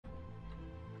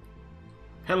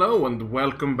Hello and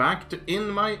welcome back to In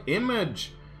My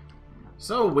Image.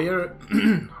 So we're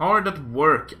hard at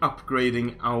work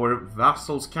upgrading our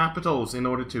vassals' capitals in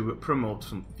order to promote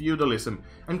some feudalism.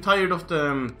 I'm tired of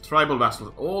the tribal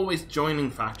vassals always joining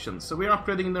factions, so we're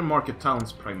upgrading their market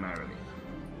towns primarily.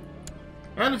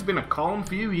 And it's been a calm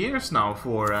few years now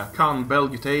for Khan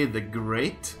Belgute the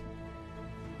Great.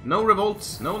 No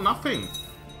revolts, no nothing.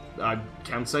 I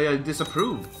can't say I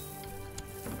disapprove.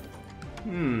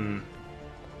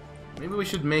 Maybe we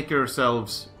should make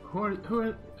ourselves... Who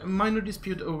are a minor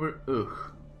dispute over...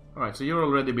 Ugh. Alright, so you're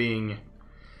already being...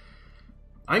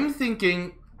 I'm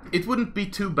thinking it wouldn't be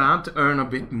too bad to earn a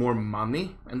bit more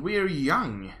money. And we're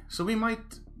young, so we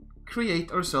might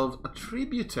create ourselves a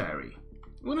tributary.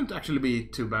 Wouldn't actually be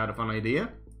too bad of an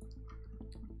idea.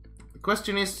 The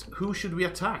question is, who should we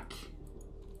attack?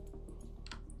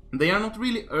 They are not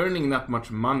really earning that much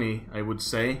money, I would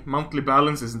say. Monthly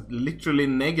balance is literally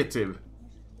negative.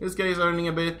 This guy is earning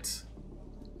a bit.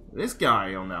 This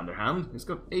guy, on the other hand, he's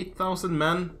got 8,000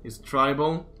 men. He's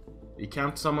tribal. He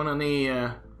can't summon any...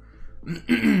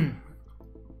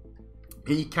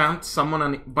 he can't summon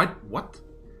any... But what?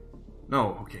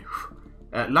 No, okay.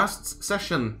 Last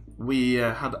session, we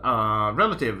had a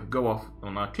relative go off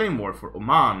on a claim war for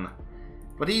Oman.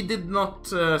 But he did not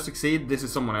succeed. This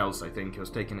is someone else, I think, who's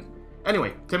taken it.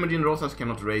 Anyway, Temujin Rosas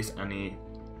cannot raise any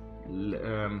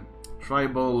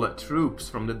tribal troops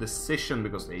from the decision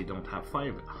because they don't have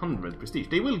 500 prestige.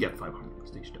 They will get 500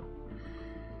 prestige, though.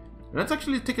 Let's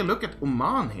actually take a look at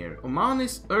Oman here. Oman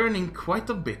is earning quite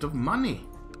a bit of money.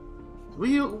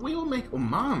 We'll make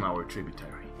Oman our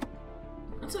tributary.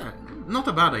 That's not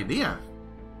a bad idea.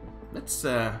 Let's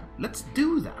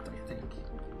do that, I think.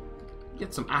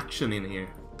 Get some action in here.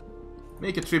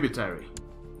 Make a tributary.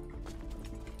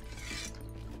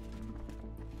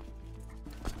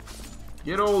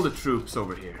 Get all the troops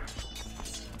over here.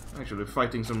 Actually, we're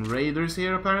fighting some raiders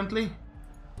here, apparently.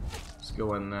 Let's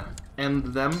go and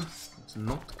end them. Let's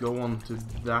not go on to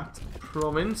that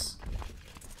province.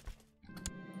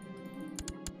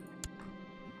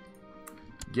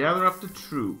 Gather up the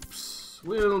troops.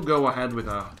 We'll go ahead with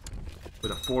a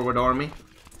forward army.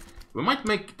 We might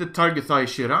make the Targathai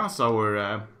Shiraz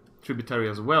our tributary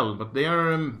as well, but they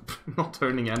are not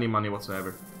earning any money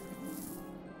whatsoever.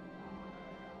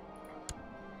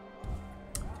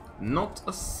 Not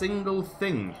a single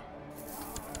thing.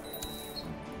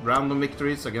 Some random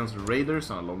victories against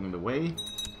raiders along the way.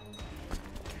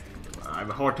 I have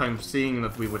a hard time seeing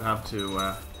that we would have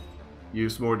to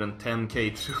use more than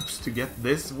 10k troops to get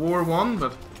this war won,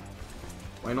 but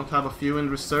why not have a few in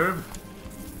reserve?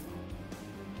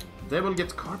 Devil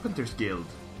gets Carpenter's Guild.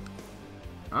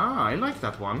 Ah, I like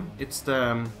that one. It's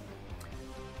the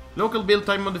local build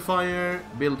time modifier,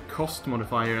 build cost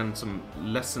modifier, and some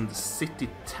lessened city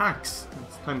tax.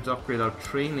 It's time to upgrade our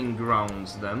training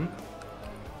grounds then.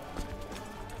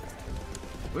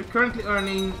 We're currently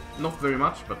earning not very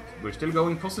much, but we're still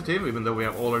going positive, even though we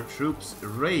have all our troops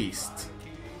raised.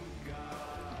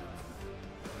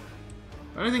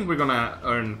 I think we're gonna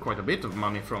earn quite a bit of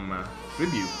money from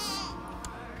tributes.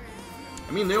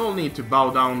 I mean, they all need to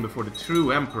bow down before the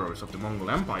true emperors of the Mongol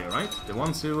Empire, right? The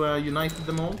ones who united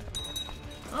them all?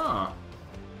 Ah.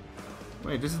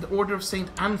 Wait, this is the Order of St.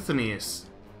 Anthony is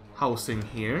housing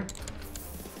here.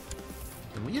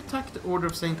 Can we attack the Order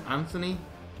of St. Anthony?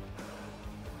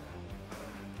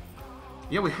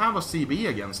 Yeah, we have a CB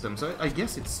against them, so I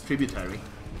guess it's tributary.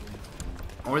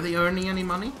 Are they earning any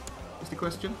money? Is the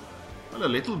question. Well, a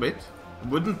little bit.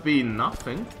 Wouldn't be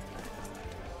nothing.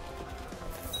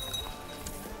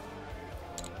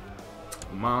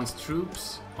 Oman's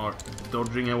troops are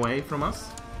dodging away from us.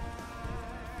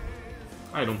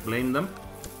 I don't blame them.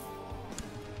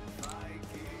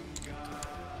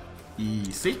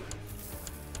 Easy.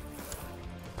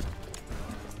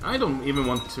 I don't even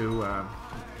want to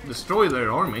destroy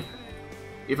their army,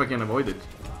 if I can avoid it.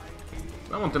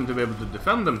 I want them to be able to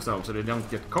defend themselves so they don't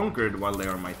get conquered while they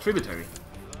are my tributary.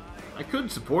 I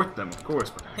could support them, of course,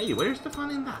 but hey, where's the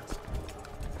fun in that?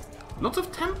 Lots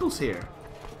of temples here.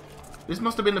 This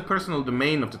must have been the personal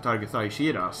domain of the Targathai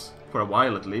Shiraz, for a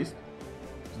while at least.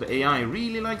 The AI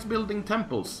really likes building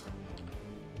temples.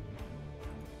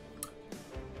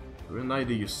 Brunei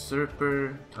the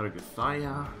Usurper,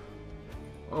 Targathaya.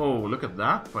 Oh, look at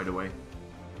that, by the way.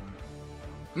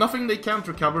 Nothing they can't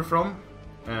recover from.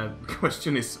 The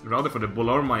question is rather for the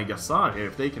Bolormai Gassar here,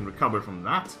 if they can recover from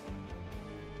that.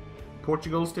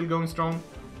 Portugal still going strong.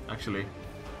 Actually,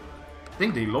 I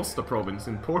think they lost a province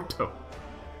in Porto.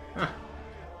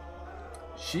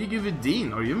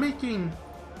 Shigividin, are you making...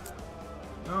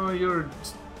 Oh, you're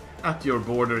at your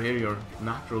border here, your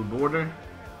natural border.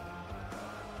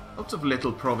 Lots of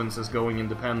little provinces going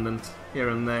independent here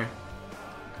and there.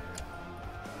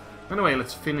 Anyway,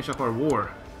 let's finish up our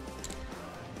war.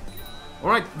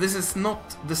 Alright, this is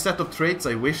not the set of traits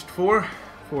I wished for.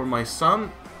 For my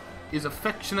son is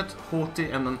affectionate, haughty,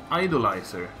 and an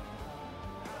idolizer.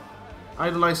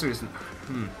 Idolizer is...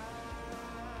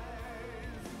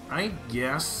 I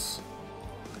guess...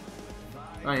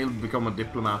 he'll become a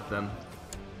diplomat then.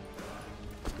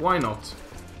 Why not?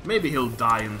 Maybe he'll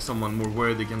die and someone more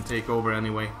worthy can take over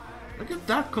anyway. Look at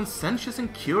that, conscientious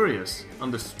and curious.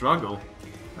 Under struggle.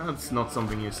 That's not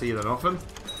something you see that often.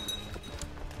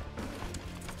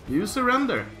 You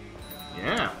surrender.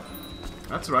 Yeah,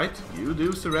 that's right, you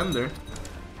do surrender.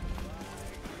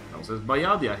 How says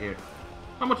Bayadia here?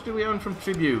 How much do we earn from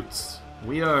tributes?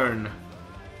 We earn...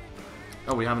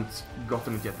 oh, we haven't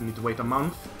gotten it yet, we need to wait a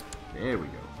month. There we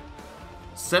go.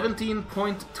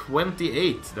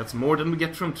 17.28. That's more than we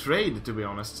get from trade, to be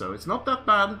honest, so it's not that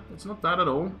bad. It's not bad at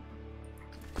all.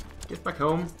 Get back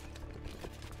home.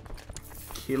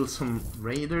 Kill some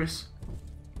raiders.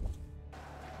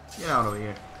 Get out of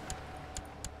here.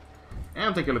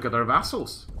 And take a look at our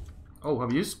vassals. Oh,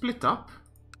 have you split up?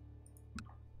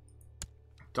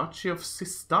 Duchy of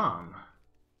Sistan.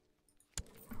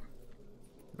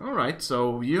 Alright,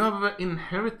 so you have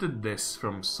inherited this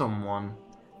from someone.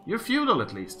 You're feudal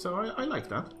at least, so I like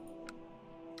that.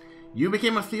 You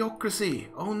became a theocracy.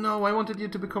 Oh no, I wanted you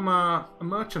to become a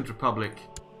merchant republic.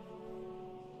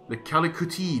 The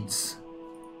Calicutides.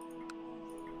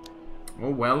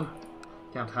 Oh well,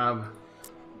 can't have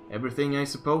everything, I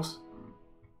suppose.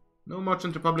 No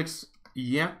merchant republics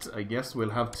yet. I guess we'll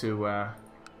have to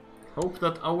hope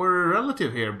that our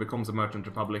relative here becomes a merchant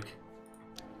republic.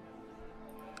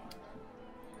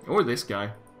 Or this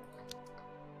guy.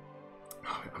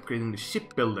 Oh, upgrading the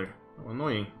shipbuilder. How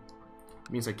annoying.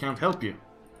 Means I can't help you.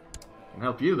 I can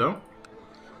help you though.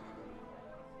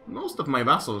 Most of my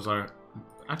vassals are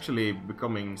actually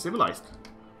becoming civilized.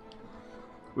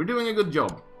 We're doing a good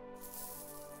job.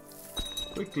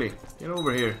 Quickly, get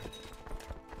over here.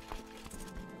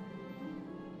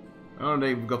 Oh,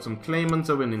 they've got some claimants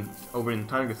over in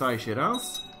Targathai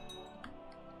Shiraz.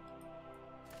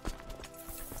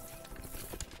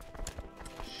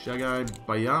 Shagai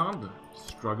Bayad,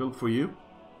 struggle for you.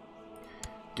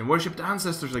 Can worship the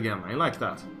ancestors again, I like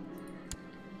that.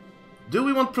 Do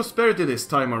we want prosperity this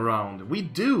time around? We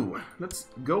do! Let's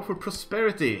go for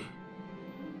prosperity.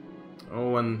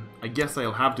 Oh, and I guess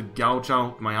I'll have to gouge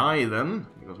out my eye then,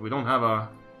 because we don't have a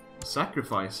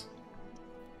sacrifice.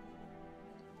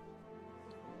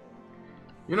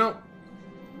 You know,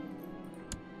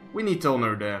 we need to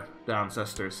honor the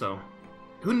ancestors, so...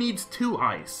 who needs 2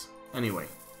 eyes, anyway?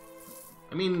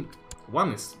 I mean,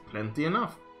 1 is plenty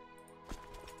enough.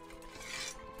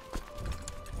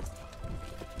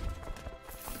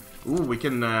 Ooh, we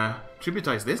can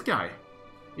tributize this guy.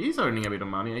 He's earning a bit of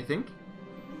money, I think.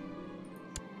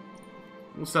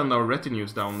 We'll send our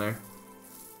retinues down there.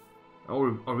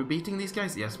 Oh, are we beating these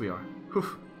guys? Yes, we are.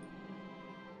 Whew.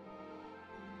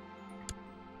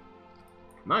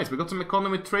 Nice, we got some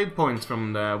economy trade points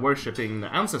from the worshipping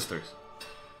the ancestors.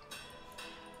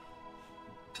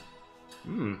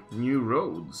 New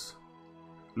roads.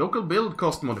 Local build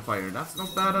cost modifier, that's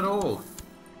not bad at all.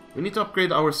 We need to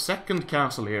upgrade our second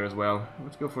castle here as well.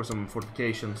 Let's go for some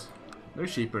fortifications. They're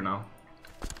cheaper now.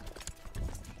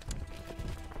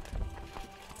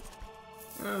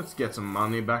 Let's get some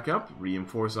money back up.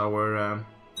 Reinforce our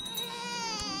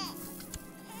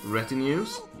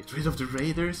retinues. Get rid of the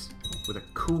raiders. With a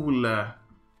cool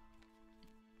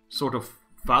sort of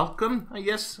falcon, I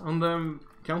guess, on the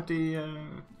county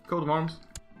coat of arms.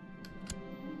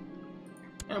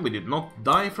 And we did not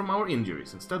die from our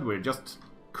injuries. Instead, we're just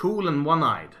cool and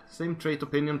one-eyed. Same trait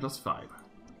opinion plus 5.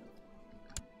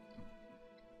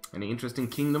 Any interesting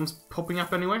kingdoms popping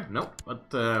up anywhere? No, but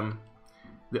the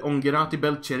Ongherati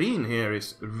Belcherin here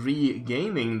is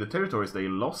regaining the territories they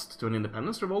lost to an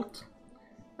independence revolt.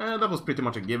 That was pretty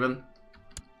much a given.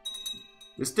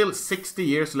 There's still 60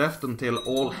 years left until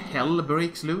all hell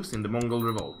breaks loose in the Mongol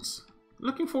revolts.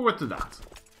 Looking forward to that.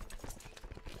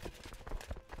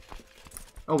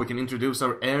 Oh, we can introduce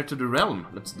our heir to the realm.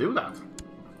 Let's do that.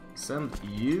 Send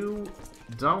you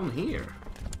down here.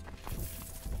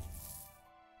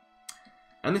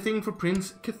 Anything for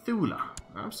Prince Cthulhu?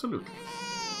 Absolutely.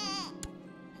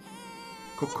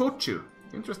 Kokochu.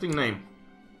 Interesting name.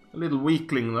 A little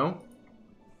weakling though.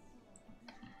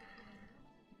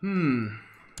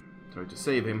 Try to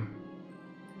save him.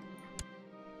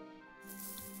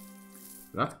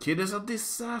 That kid is a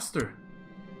disaster.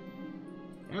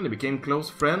 And he became close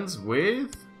friends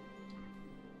with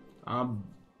a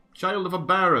child of a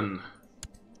baron.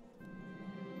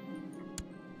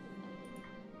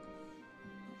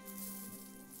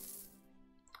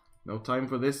 No time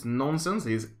for this nonsense.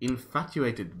 He's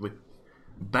infatuated with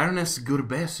Baroness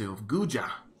Gurbesu of Guja.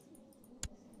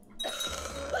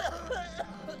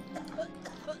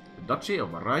 The Duchy of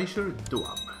Reicher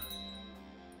Duab.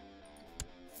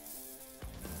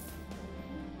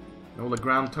 The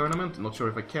Grand Tournament, not sure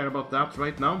if I care about that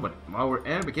right now, but our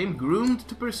heir became groomed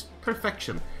to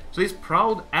perfection. So he's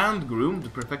proud and groomed to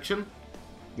perfection.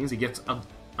 Means he gets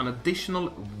an additional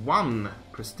 1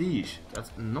 prestige.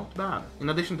 That's not bad. In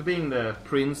addition to being the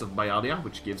Prince of Bayadia,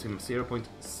 which gives him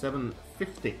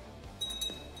 0.750.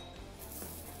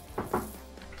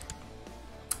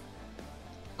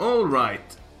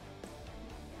 Alright.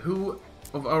 Who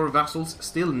of our vassals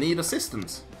still need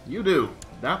assistance? You do.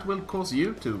 That will cause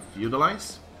you to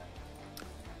feudalize.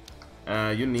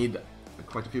 You need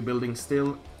quite a few buildings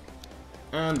still.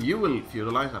 And you will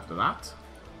feudalize after that.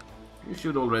 You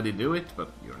should already do it, but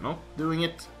you're not doing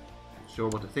it. Not sure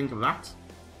what to think of that.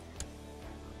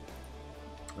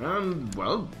 And,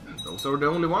 well, those are the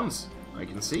only ones I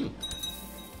can see.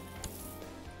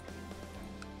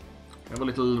 We have a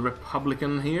little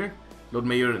Republican here. Lord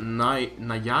Mayor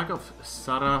Nayag of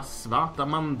Sarasvata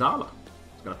Mandala.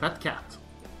 He's got a pet cat.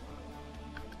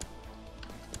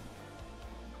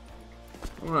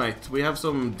 Alright, we have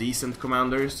some decent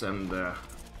commanders, and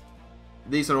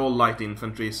these are all light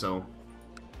infantry, so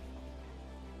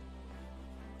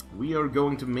we are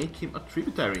going to make him a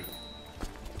tributary.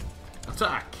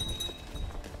 Attack!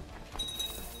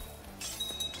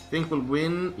 Think we'll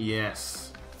win?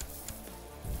 Yes.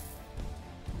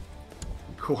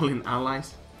 Call in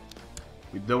allies.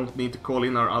 We don't need to call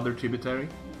in our other tributary.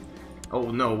 Oh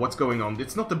no, what's going on?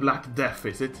 It's not the Black Death,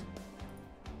 is it?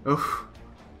 Oh.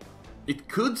 It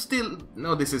could still...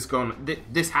 No, this is gone.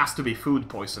 This has to be food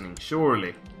poisoning,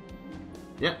 surely.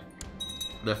 Yeah,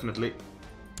 definitely.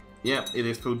 Yeah, it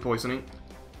is food poisoning.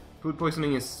 Food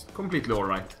poisoning is completely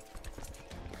alright.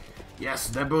 Yes,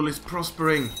 the bull is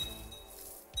prospering.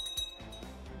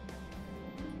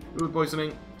 Food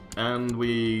poisoning. And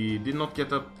we did not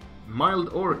get a mild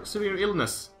or severe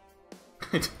illness.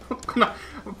 It's not gonna...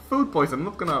 Food poison, I'm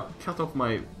not gonna cut off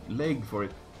my leg for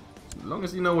it. As long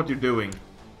as you know what you're doing.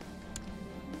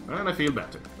 And I feel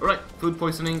better. Alright, food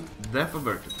poisoning, death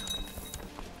averted.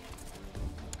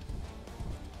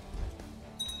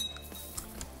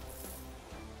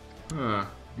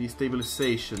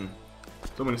 Destabilization.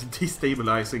 Someone is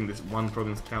destabilizing this one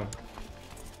province count.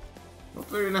 Not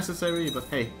very necessary, but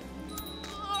hey.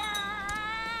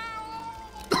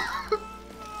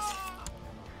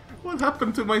 What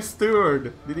happened to my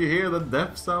steward? Did you hear the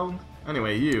death sound?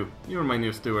 Anyway, you're my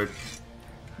new steward.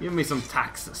 Give me some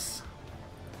taxes.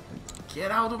 Get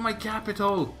out of my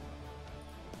capital!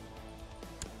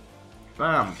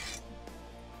 Bam!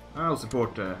 I'll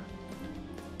support the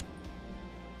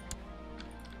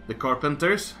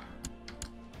carpenters.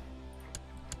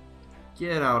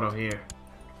 Get out of here.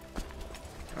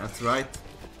 That's right.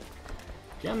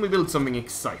 Can we build something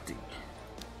exciting?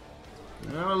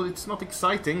 Well, it's not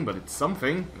exciting, but it's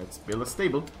something. Let's build a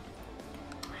stable.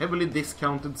 Heavily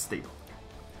discounted stable.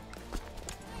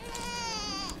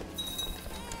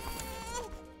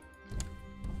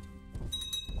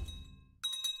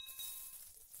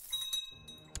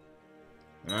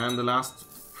 And the last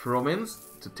province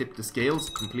to tip the scales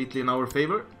completely in our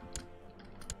favor.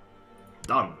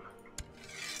 Done.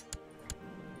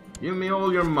 Give me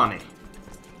all your money.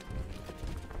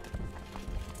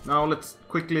 Now let's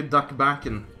quickly duck back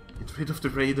and get rid of the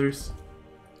raiders.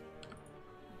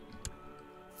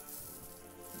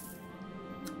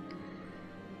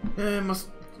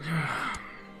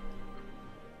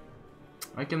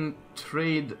 I can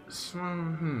trade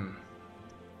some...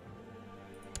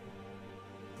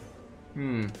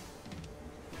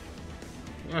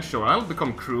 Yeah, sure, I'll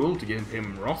become cruel to give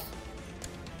him wrath.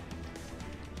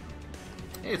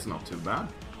 It's not too bad.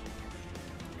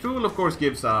 Cruel, of course,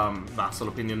 gives vassal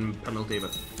opinion penalty,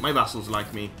 but my vassals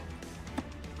like me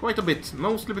quite a bit,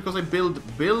 mostly because I build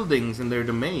buildings in their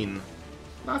domain.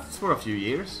 Lasts for a few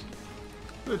years.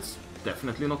 It's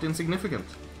definitely not insignificant.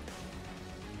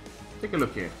 Take a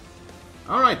look here.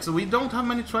 Alright, so we don't have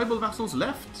many tribal vassals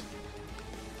left.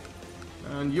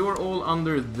 And you're all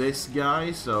under this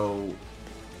guy, so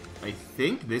I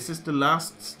think this is the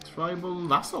last tribal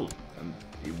vassal. And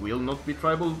he will not be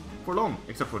tribal for long,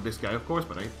 except for this guy, of course,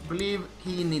 but I believe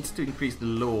he needs to increase the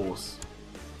laws.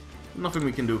 Nothing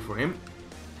we can do for him.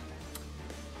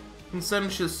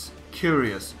 Conscientious,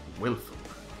 curious, willful.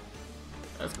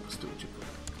 That's got a stewardship.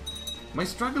 My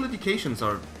struggle educations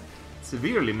are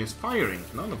severely misfiring.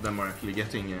 None of them are actually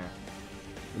getting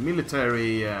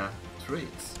military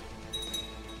traits.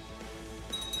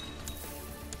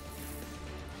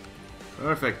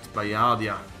 Perfect,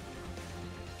 Bayadia.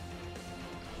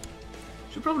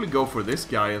 Should probably go for this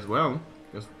guy as well.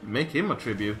 Just make him a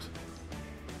tribute.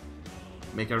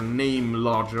 Make our name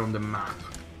larger on the map.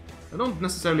 I don't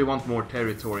necessarily want more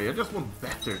territory, I just want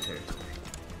better territory.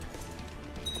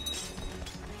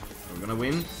 We're gonna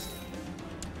win.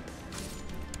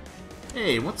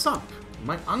 Hey, what's up?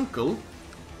 My uncle?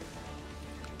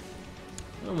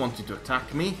 I don't want you to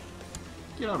attack me.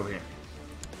 Get out of here.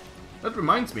 That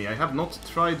reminds me, I have not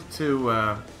tried to...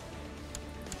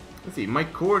 let's see, my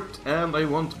court, and I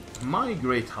want my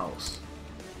great house.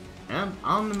 And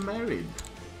unmarried.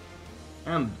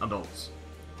 And adults.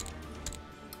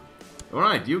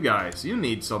 Alright, you guys, you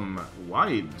need some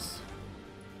wives.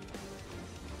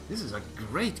 This is a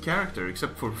great character,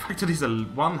 except for the fact that he's a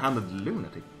one-handed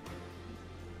lunatic.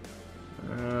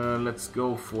 Let's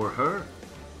go for her.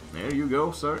 There you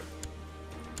go, sir.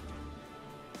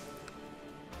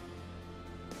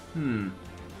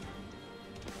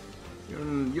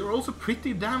 You're also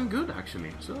pretty damn good,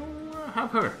 actually. So,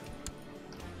 have her.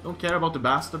 Don't care about the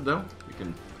bastard, though. You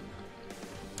can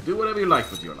do whatever you like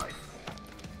with your life.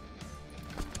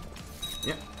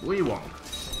 Yeah, we won.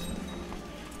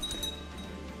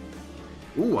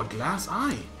 Ooh, a glass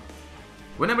eye.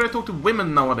 Whenever I talk to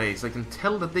women nowadays, I can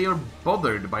tell that they are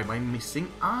bothered by my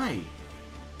missing eye.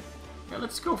 Yeah,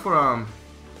 let's go for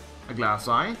a glass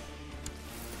eye.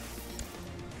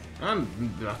 And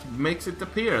that makes it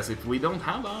appear as if we don't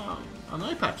have an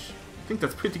eye patch. I think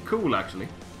that's pretty cool, actually.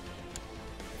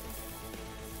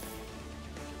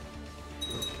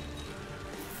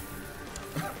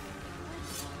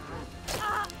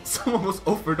 Someone was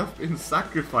offered up in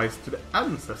sacrifice to the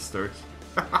ancestors.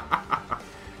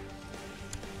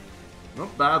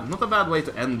 Not bad, not a bad way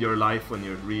to end your life when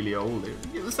you're really old.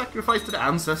 Give a sacrifice to the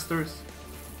ancestors.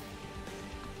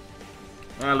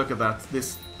 Look at that.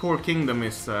 This poor kingdom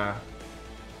is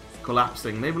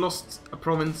collapsing. They've lost a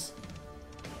province.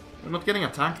 They're not getting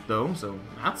attacked though, so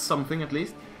that's something at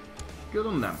least. Good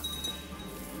on them.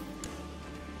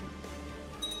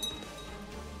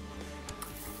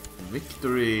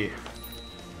 Victory.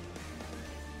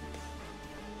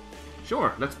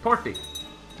 Sure, let's party.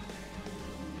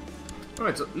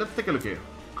 Alright, so let's take a look here.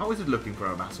 How is it looking for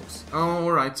our vassals?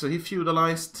 Alright, so he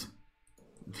feudalized.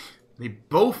 They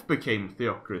both became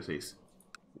theocracies.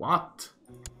 What?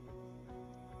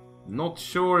 Not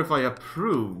sure if I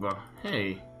approve, but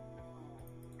hey.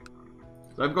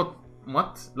 So I've got,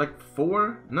 what? Like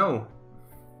 4? No.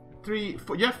 3,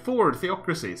 4, yeah, 4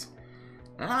 theocracies.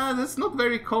 That's not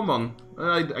very common.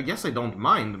 I guess I don't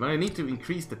mind, but I need to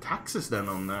increase the taxes then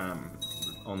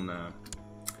on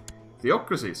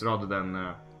theocracies rather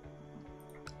than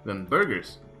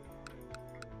burgers.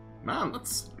 Man,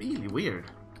 that's really weird.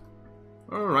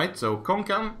 Alright, so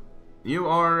Konkan, you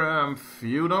are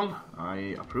feudal.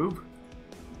 I approve.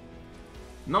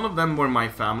 None of them were my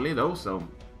family though, so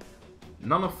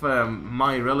none of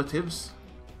my relatives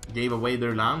gave away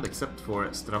their land except for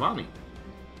Stravani.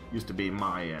 Used to be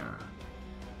my...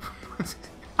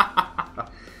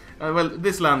 well,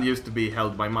 this land used to be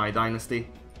held by my dynasty.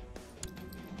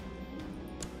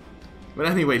 But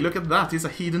anyway, look at that. He's a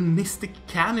hedonistic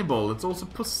cannibal. It's also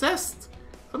possessed.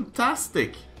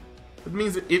 Fantastic. That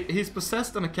means if he's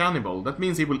possessed and a cannibal, that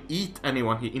means he will eat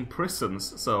anyone he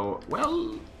imprisons. So,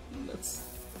 well, let's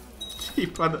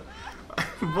keep a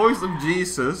voice of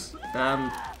Jesus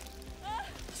and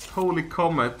Holy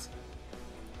Comet.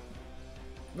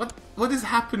 What is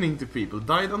happening to people?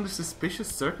 Died under suspicious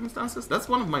circumstances? That's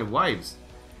one of my wives.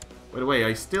 By the way,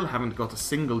 I still haven't got a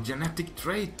single genetic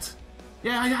trait.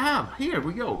 Yeah, I have. Here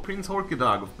we go. Prince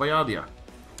Horkedag of Bayadia.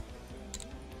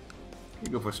 You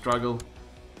go for struggle.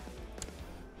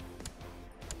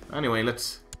 Anyway,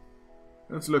 let's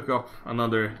look up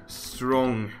another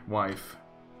strong wife.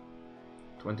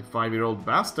 25-year-old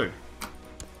bastard.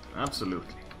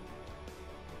 Absolutely.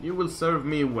 You will serve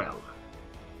me well.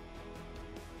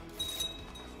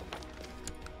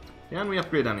 Can we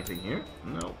upgrade anything here?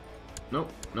 No. No,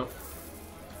 no.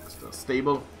 Still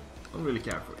stable. Don't really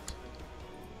care for it.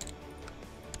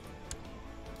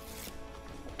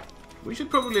 We should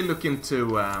probably look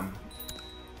into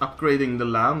upgrading the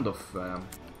land of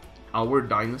our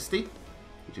dynasty,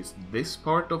 which is this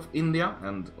part of India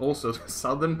and also the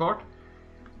southern part,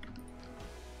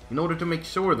 in order to make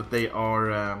sure that they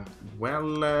are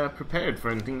well prepared for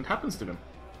anything that happens to them.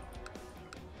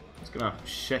 Just gonna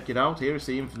check it out here,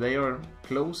 see if they are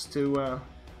close to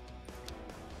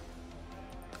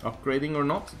upgrading or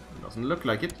not. It doesn't look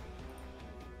like it.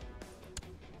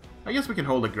 I guess we can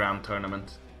hold a grand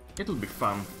tournament. It'll be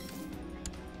fun.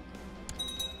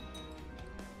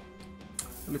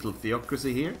 A little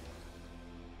theocracy here.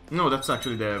 No, that's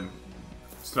actually the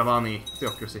Stravani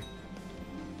theocracy.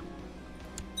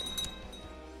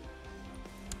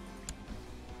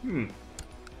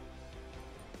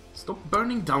 Stop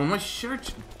burning down my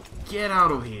church. Get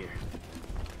out of here.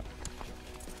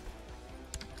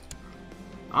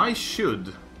 I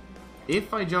should,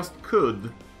 if I just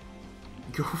could,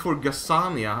 go for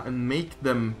Gassania and make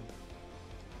them...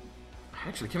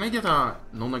 Actually, can I get a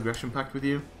non-aggression pact with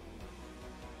you?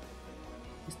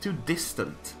 He's too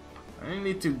distant. I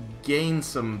need to gain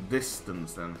some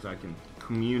distance then, so I can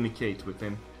communicate with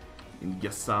him in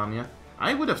Gassania.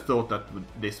 I would have thought that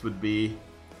this would be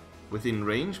within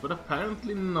range, but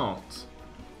apparently not.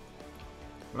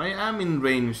 But I am in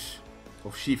range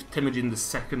of Chief Temujin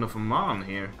II of Oman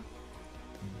here.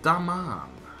 Daman.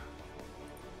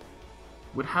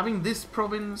 Would having this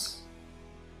province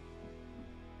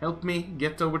help me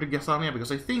get over to Gassania?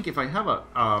 Because I think if I have a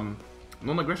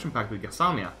non-aggression pact with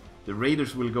Gassania, the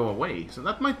raiders will go away. So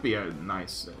that might be a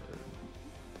nice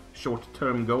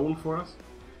short-term goal for us.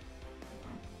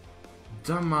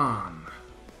 Daman.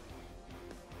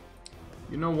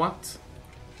 You know what?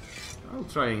 I'll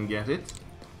try and get it.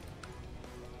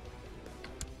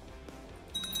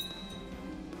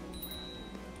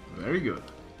 Very good.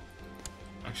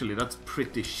 Actually, that's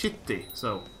pretty shitty,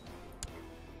 so...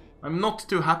 I'm not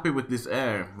too happy with this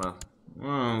air, but...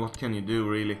 what can you do,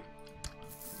 really?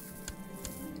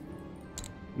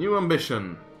 New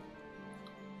ambition.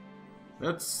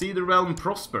 Let's see the realm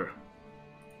prosper.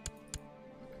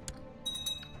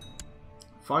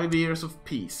 5 years of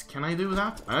peace. Can I do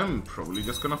that? I'm probably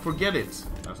just gonna forget it,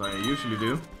 as I usually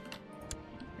do.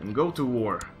 And go to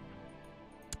war.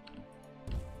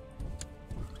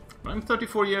 I'm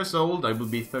 34 years old, I will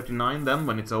be 39 then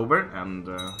when it's over, and,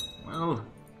 well,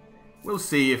 we'll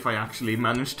see if I actually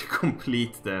manage to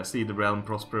complete the See the Realm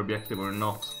Prosper objective or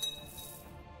not.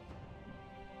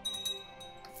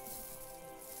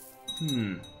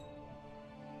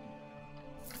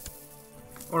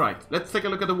 Alright, let's take a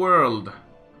look at the world.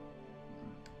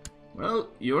 Well,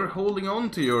 you're holding on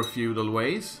to your feudal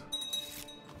ways.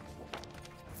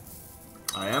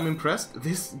 I am impressed.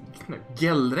 This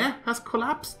Gelre has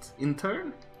collapsed in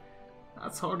turn.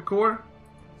 That's hardcore.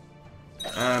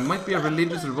 Might be a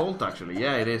religious revolt, actually.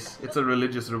 Yeah, it is. It's a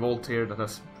religious revolt here that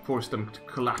has forced them to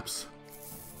collapse.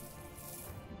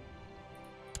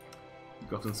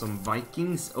 Gotten some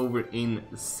Vikings over in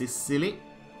Sicily.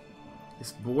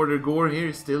 This border gore here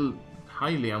is still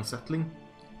highly unsettling.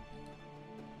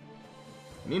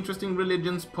 Any interesting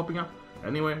religions popping up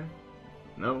anywhere?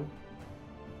 No.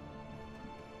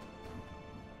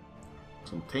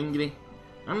 Some Tengri.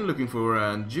 I'm looking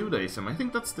for Judaism. I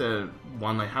think that's the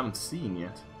one I haven't seen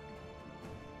yet.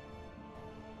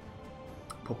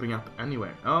 Popping up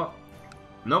anywhere. Oh,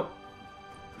 no.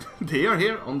 They are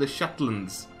here on the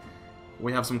Shetlands.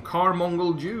 We have some Car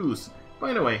Mongol Jews.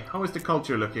 By the way, how is the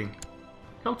culture looking?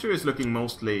 Culture is looking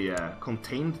mostly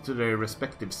contained to their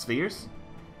respective spheres.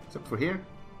 Except for here.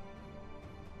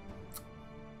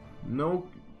 No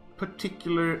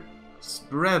particular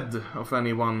spread of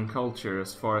any one culture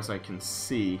as far as I can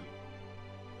see.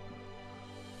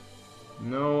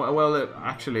 No, well,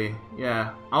 actually,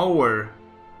 yeah, our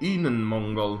Unen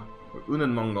Mongol, or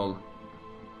Unen Mongol,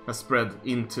 has spread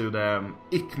into the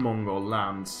Ik Mongol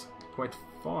lands quite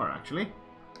far, actually.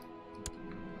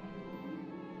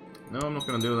 No, I'm not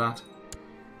gonna do that.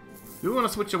 Do want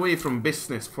to switch away from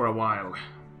business for a while.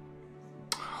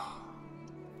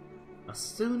 As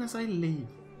soon as I leave.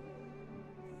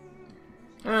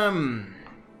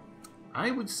 I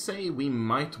would say we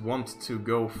might want to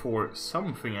go for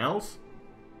something else.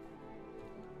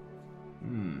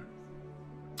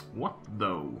 What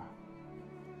though?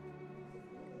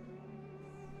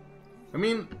 I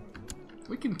mean,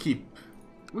 we could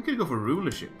go for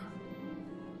rulership.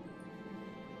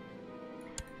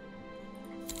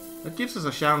 That gives us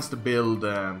a chance to build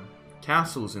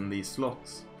castles in these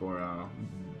slots for a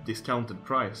discounted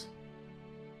price.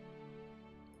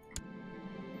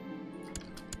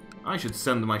 I should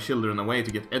send my children away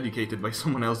to get educated by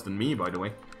someone else than me, by the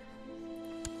way.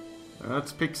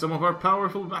 Let's pick some of our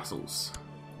powerful vassals.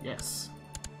 Yes.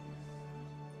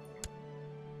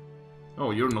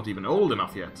 Oh, you're not even old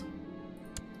enough yet.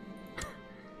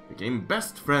 Became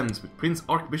best friends with Prince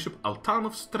Archbishop Altan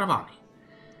of Stravani.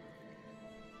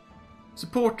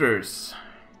 Supporters.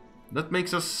 That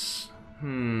makes us...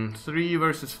 3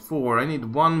 versus 4. I need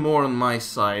one more on my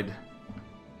side.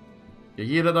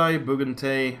 Yagiradai,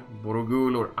 Bugantei,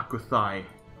 Borogul or Akuthai.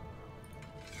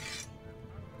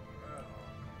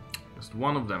 Just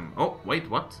one of them. Oh, wait,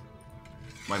 what?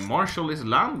 My marshal is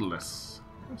landless.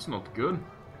 That's not good.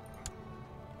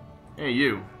 Hey,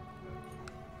 you.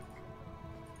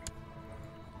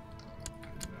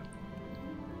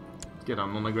 get a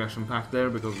non-aggression pact there,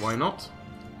 because why not?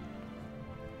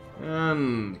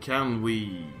 And can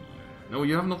we... No,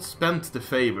 you have not spent the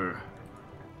favor.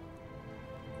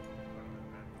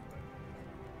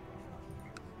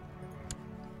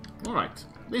 Alright,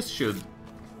 this should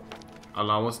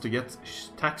allow us to get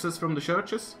taxes from the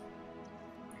churches.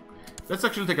 Let's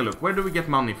actually take a look. Where do we get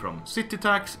money from? City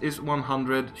tax is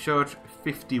 100, church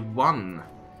 51.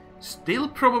 Still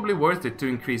probably worth it to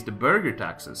increase the burgher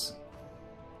taxes,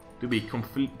 to be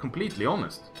completely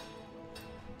honest.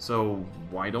 So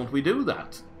why don't we do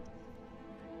that?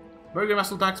 Burgher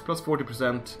vassal tax plus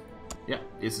 40%. Yeah,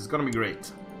 this is gonna be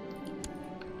great.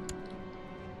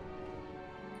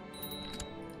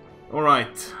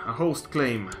 Alright, a host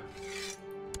claim.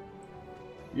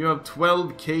 You have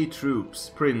 12k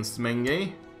troops, Prince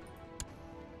Menge.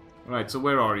 Alright, so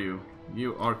where are you?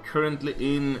 You are currently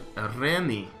in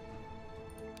Reni.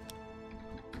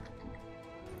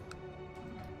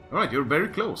 Alright, you're very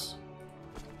close.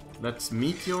 Let's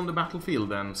meet you on the battlefield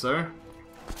then, sir.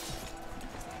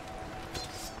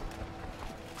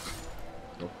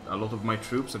 A lot of my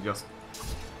troops are just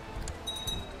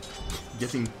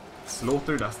getting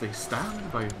slaughtered as they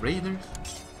stand by raiders.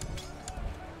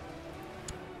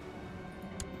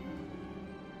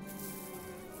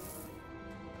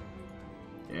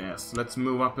 Yes, let's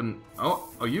move up and... Oh,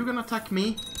 are you gonna attack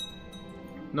me?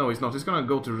 No, he's not. He's gonna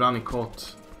go to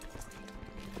Ranikot.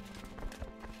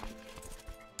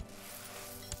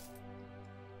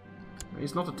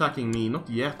 He's not attacking me, not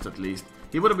yet at least.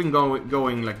 He would have been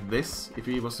going like this if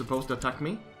he was supposed to attack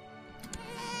me.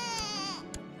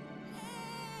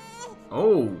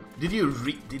 Oh, did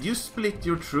you split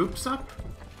your troops up?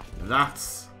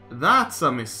 That's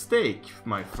a mistake,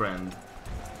 my friend.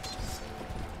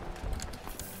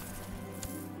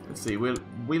 Let's see, will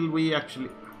we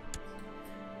actually...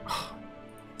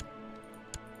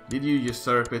 Did you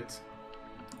usurp it?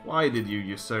 Why did you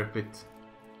usurp it?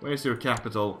 Where's your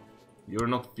capital? You're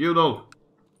not feudal.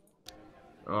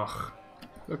 Ugh,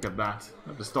 look at that. I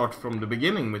have to start from the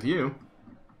beginning with you.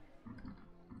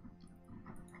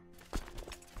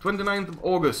 29th of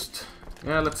August.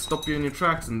 Yeah, let's stop you in your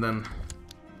tracks and then...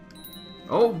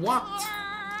 Oh, what?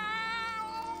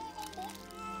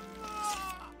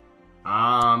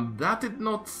 That did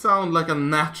not sound like a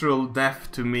natural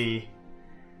death to me.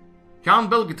 Count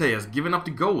Belgate has given up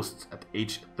the ghost at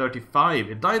age 35.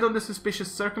 He died under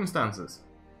suspicious circumstances.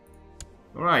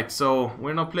 Alright, so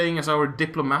we're now playing as our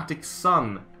diplomatic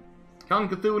son.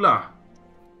 Count Cthulhu,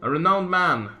 a renowned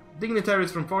man.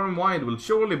 Dignitaries from far and wide will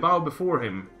surely bow before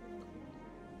him.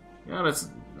 Yeah, that's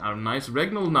a nice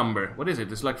regnal number. What is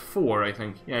it? It's like 4, I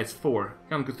think. Yeah, it's 4.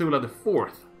 Count Cthulhu the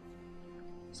 4th.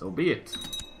 So be it.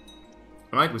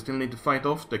 Alright, we still need to fight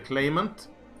off the claimant.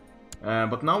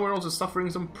 But now we're also suffering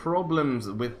some problems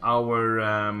with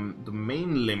our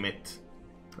domain limit.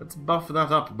 Let's buff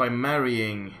that up by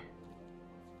marrying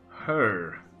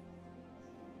her.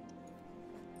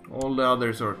 All the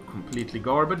others are completely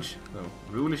garbage. So,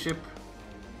 rulership.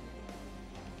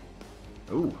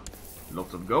 Ooh,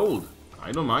 lots of gold.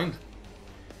 I don't mind.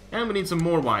 And we need some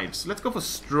more wives. Let's go for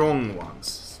strong ones.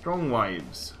 Strong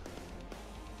wives.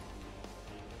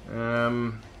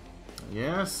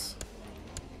 Yes.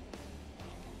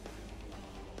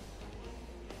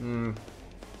 Need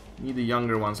the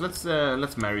younger ones.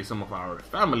 Let's marry some of our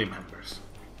family members.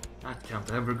 That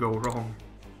can't ever go wrong.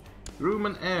 Room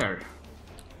and air.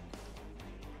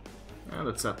 And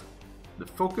let's set the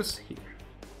focus here.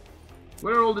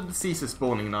 Where are all the diseases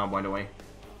spawning now, by the way?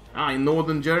 Ah, in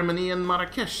northern Germany and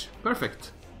Marrakesh.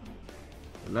 Perfect.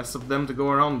 Less of them to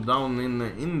go around down in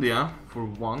India for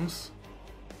once.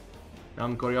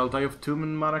 Can Corialtai of Tum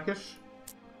in Marrakesh?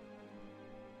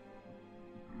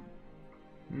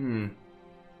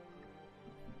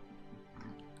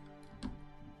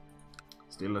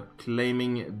 Still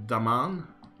claiming Daman.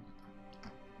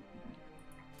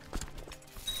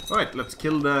 Alright, let's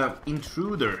kill the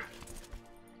intruder.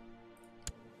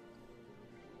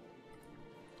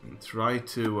 And try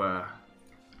to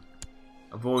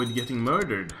avoid getting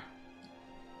murdered.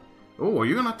 Oh, are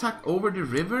you gonna attack over the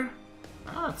river?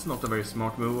 That's not a very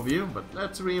smart move of you, but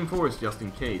let's reinforce just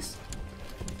in case.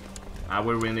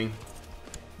 We're winning.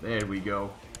 There we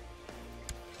go.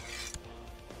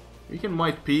 We can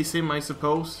white piece him, I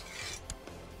suppose.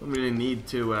 Don't really need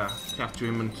to capture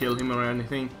him and kill him or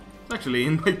anything. It's actually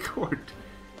in my court.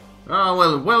 Ah,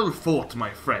 well fought,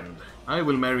 my friend. I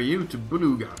will marry you to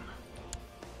Bulugan.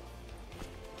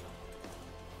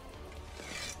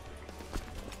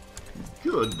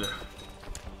 Good.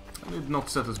 That did not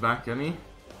set us back any.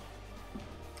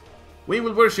 We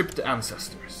will worship the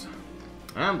ancestors.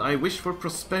 And I wish for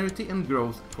prosperity and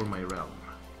growth for my realm.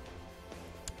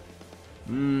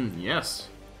 Yes.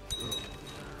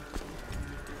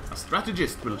 A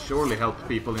strategist will surely help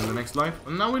people in the next life.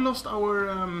 And now we lost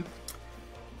our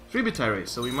tributary,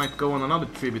 so we might go on another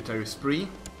tributary spree,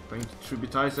 trying to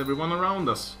tributize everyone around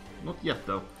us. Not yet,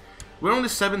 though. We're only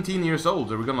 17 years old,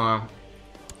 so we're gonna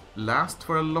last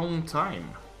for a long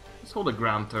time. Let's hold a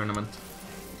grand tournament.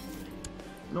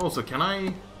 And also, can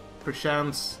I,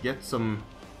 perchance, get some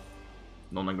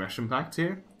non-aggression pacts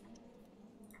here?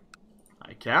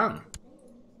 I can.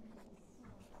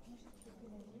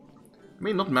 I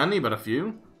mean, not many, but a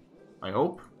few. I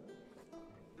hope.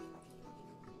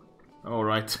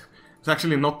 Alright. It's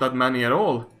actually not that many at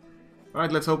all.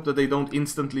 Alright, let's hope that they don't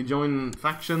instantly join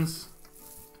factions.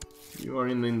 You are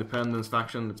in the independence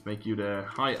faction. Let's make you the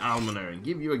High Almoner and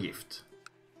give you a gift.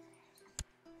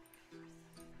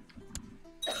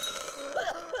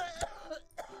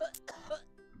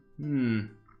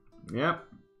 Yep.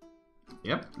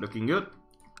 Yep, looking good.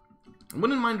 I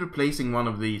wouldn't mind replacing one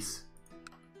of these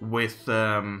with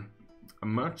a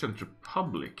Merchant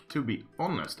Republic, to be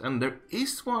honest. And there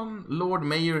is one Lord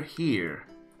Mayor here.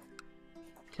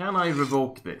 Can I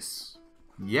revoke this?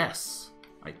 Yes,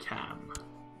 I can.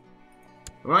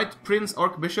 Alright, Prince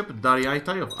Archbishop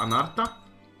Dariaitai of Anarta.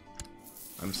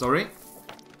 I'm sorry.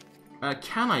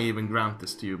 Can I even grant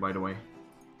this to you, by the way?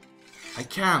 I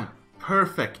can.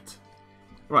 Perfect.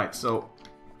 Right, so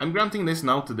I'm granting this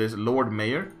now to this Lord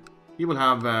Mayor. He will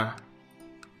have...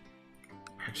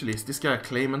 Actually, is this guy a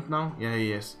claimant now? Yeah,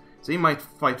 he is. So he might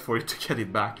fight for it to get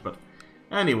it back, but...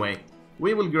 Anyway,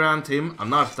 we will grant him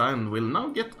Anarta and we'll now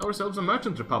get ourselves a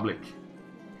Merchant Republic.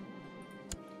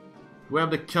 We have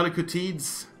the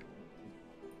Calicutides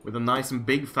with a nice and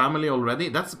big family already.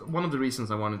 That's one of the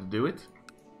reasons I wanted to do it.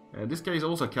 This guy is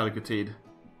also a Calicutide,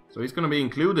 so he's going to be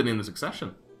included in the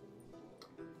succession.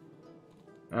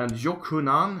 And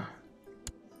Yokunan,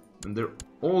 and they're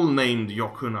all named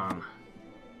Yokunan.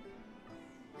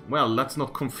 Well, that's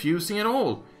not confusing at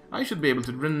all. I should be able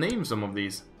to rename some of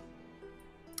these,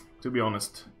 to be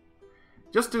honest.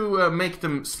 Just to make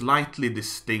them slightly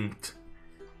distinct.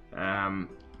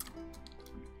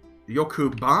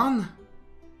 Yokuban?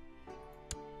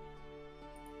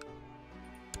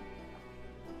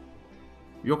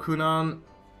 Yokunan...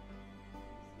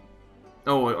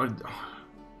 Oh,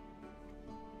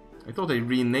 I thought I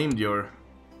renamed your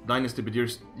dynasty, but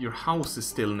your house is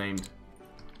still named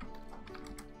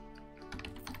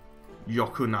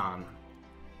Yokunan.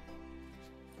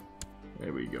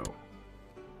 There we go.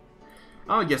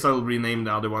 I guess I'll rename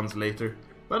the other ones later.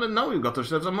 But now we've got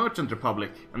ourselves a Merchant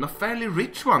Republic, and a fairly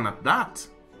rich one at that.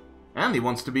 And he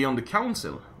wants to be on the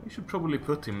council. We should probably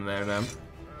put him there then.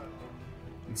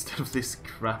 Instead of this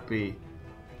crappy...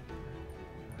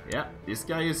 Yeah, this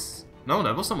guy is... No,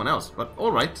 that was someone else, but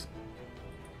alright.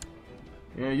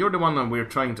 Yeah, you're the one that we're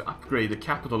trying to upgrade the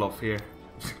capital of here.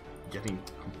 Getting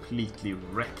completely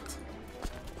wrecked.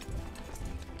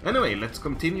 Anyway, let's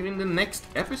continue in the next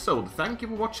episode. Thank you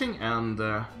for watching, and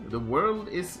the world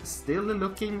is still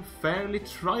looking fairly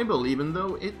tribal, even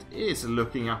though it is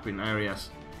looking up in areas.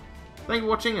 Thank you for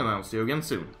watching, and I'll see you again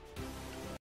soon.